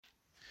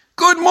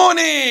Good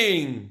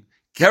morning!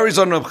 Carries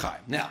on Reb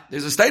Chaim. Now,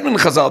 there's a statement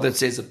in Chazal that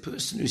says a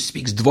person who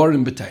speaks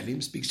dvarim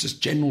b'teilim, speaks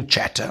just general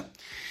chatter,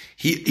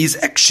 he is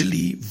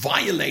actually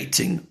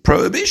violating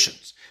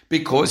prohibitions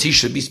because he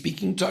should be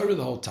speaking Torah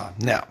the whole time.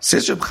 Now,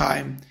 says Reb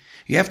Chaim,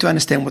 you have to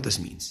understand what this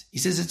means. He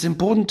says it's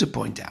important to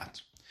point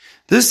out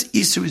this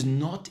issue is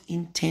not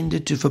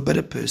intended to forbid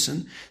a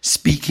person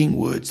speaking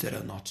words that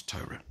are not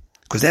Torah,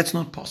 because that's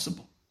not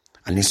possible.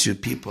 Unless you're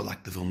people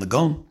like the Vilna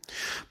Gaon,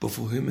 about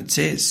whom it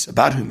says,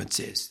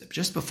 that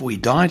just before he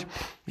died,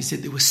 he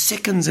said, there were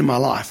seconds in my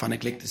life I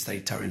neglected to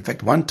study Torah. In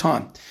fact, one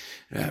time,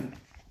 the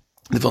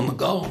Vilna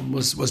Gaon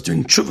was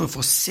doing tshuva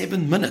for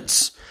 7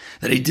 minutes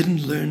that he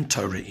didn't learn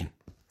Torah in.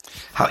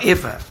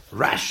 However,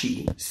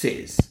 Rashi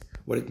says,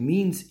 what it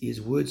means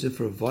is words of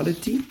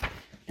frivolity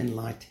and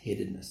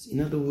lightheadedness. In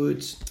other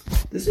words,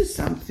 this is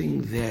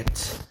something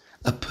that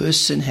a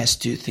person has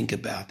to think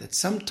about, that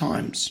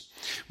sometimes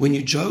when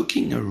you're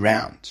joking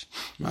around,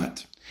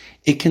 right,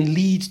 it can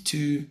lead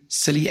to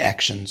silly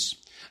actions.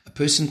 A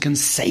person can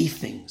say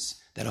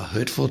things that are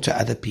hurtful to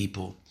other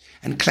people.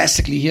 And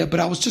classically here, but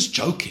I was just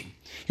joking.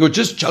 You're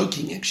just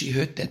joking actually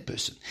hurt that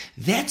person.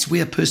 That's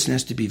where a person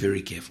has to be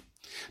very careful.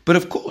 But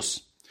of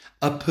course,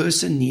 a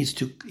person needs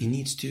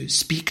to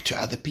speak to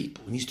other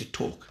people. He needs to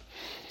talk.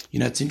 You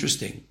know, it's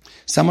interesting.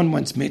 Someone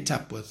once met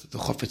up with the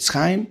Chofetz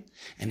Chaim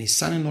and his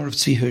son-in-law of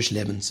Tzvi Hirsch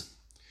Levinson.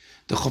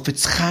 The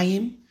Chofetz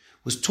Chaim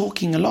was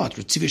talking a lot.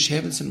 Tzvi Hirsch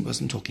Levinson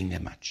wasn't talking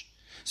that much.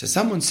 So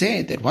someone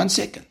said that, 1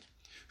 second,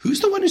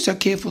 who's the one who's so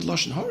careful with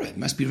Lashon Hara? It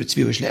must be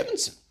Tzvi Hirsch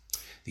Levinson.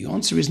 The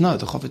answer is no.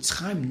 The Chofetz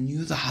Chaim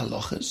knew the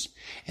halachas,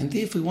 and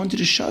therefore he wanted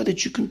to show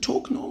that you can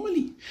talk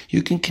normally.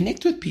 You can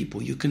connect with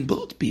people. You can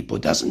build people.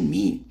 It doesn't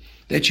mean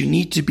that you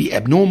need to be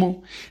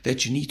abnormal,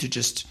 that you need to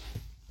just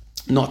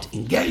not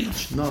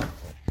engage. No.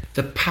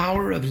 The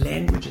power of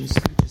language and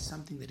speech is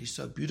something that is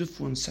so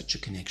beautiful and such a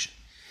connection.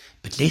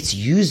 But let's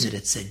use it.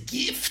 It's a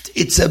gift.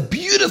 It's a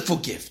beautiful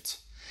gift.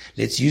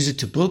 Let's use it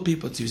to build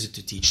people. Let's use it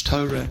to teach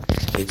Torah.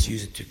 Let's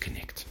use it to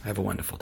connect. Have a wonderful day.